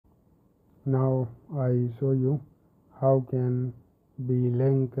Now I show you how can we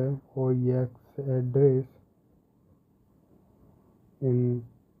link OEX address in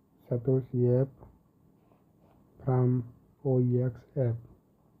Satoshi app from OEX app.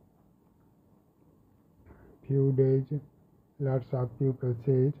 Few days, lots of people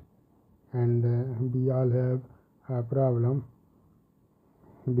says, and we all have a problem.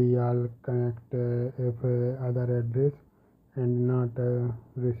 We all connect if other address and not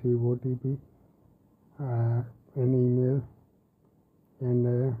receive OTP, an email,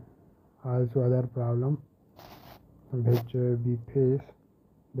 and also other problem which we face.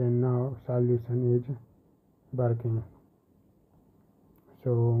 Then now solution is working.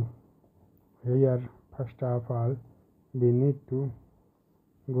 So here first of all we need to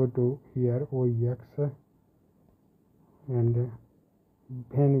go to here OEX, and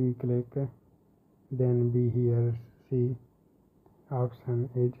when we click, then we here see option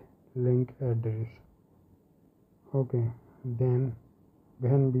is link address. Okay, then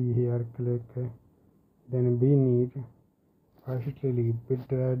when we here click, then we need firstly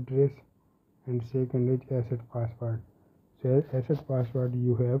bit address and second is asset password. So asset password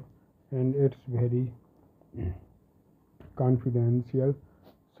you have, and it's very confidential,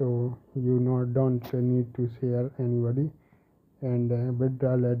 so you don't need to share anybody. And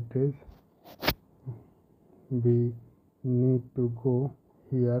withdrawal address, we need to go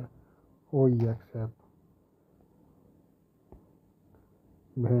here OEX app.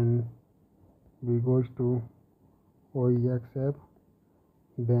 When we goes to OEX app,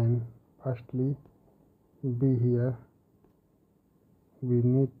 then firstly be here, we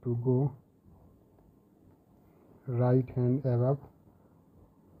need to go right hand above,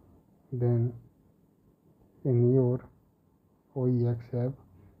 then in your OEX app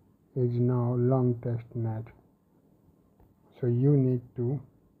is now long test net. So you need to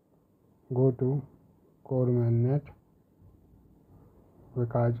go to core mainnet,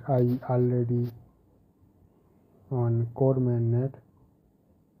 because I already on core mainnet,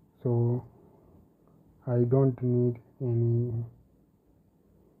 so I don't need any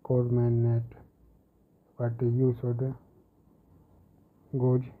core mainnet, but you should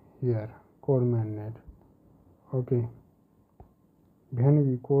go here core mainnet. Okay, when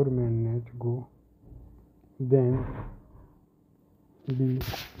we core mainnet go, then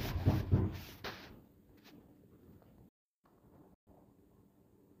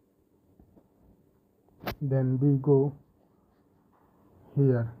we go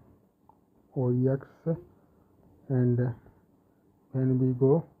here OEX, and when we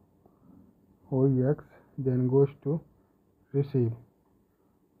go OEX, then goes to receive.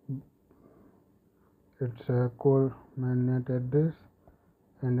 It's a core mainnet address,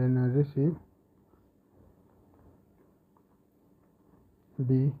 and then receive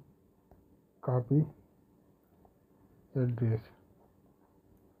the copy address.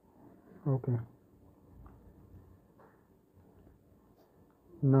 Okay,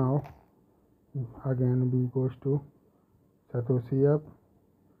 now again we goes to Satoshi app,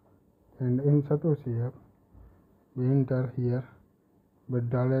 and in Satoshi app we enter here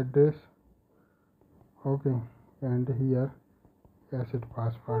withdrawal address. Okay, and here asset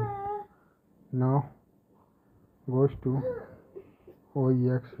password. Now goes to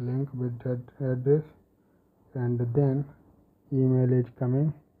OEX link with that address, and then email is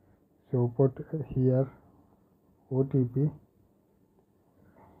coming, so put here OTP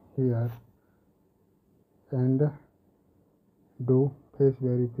here and do face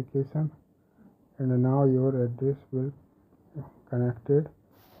verification, and now your address will connected,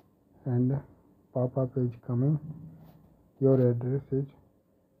 and pop-up is coming, your address is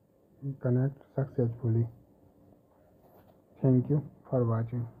connect successfully. Thank you for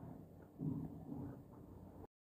watching.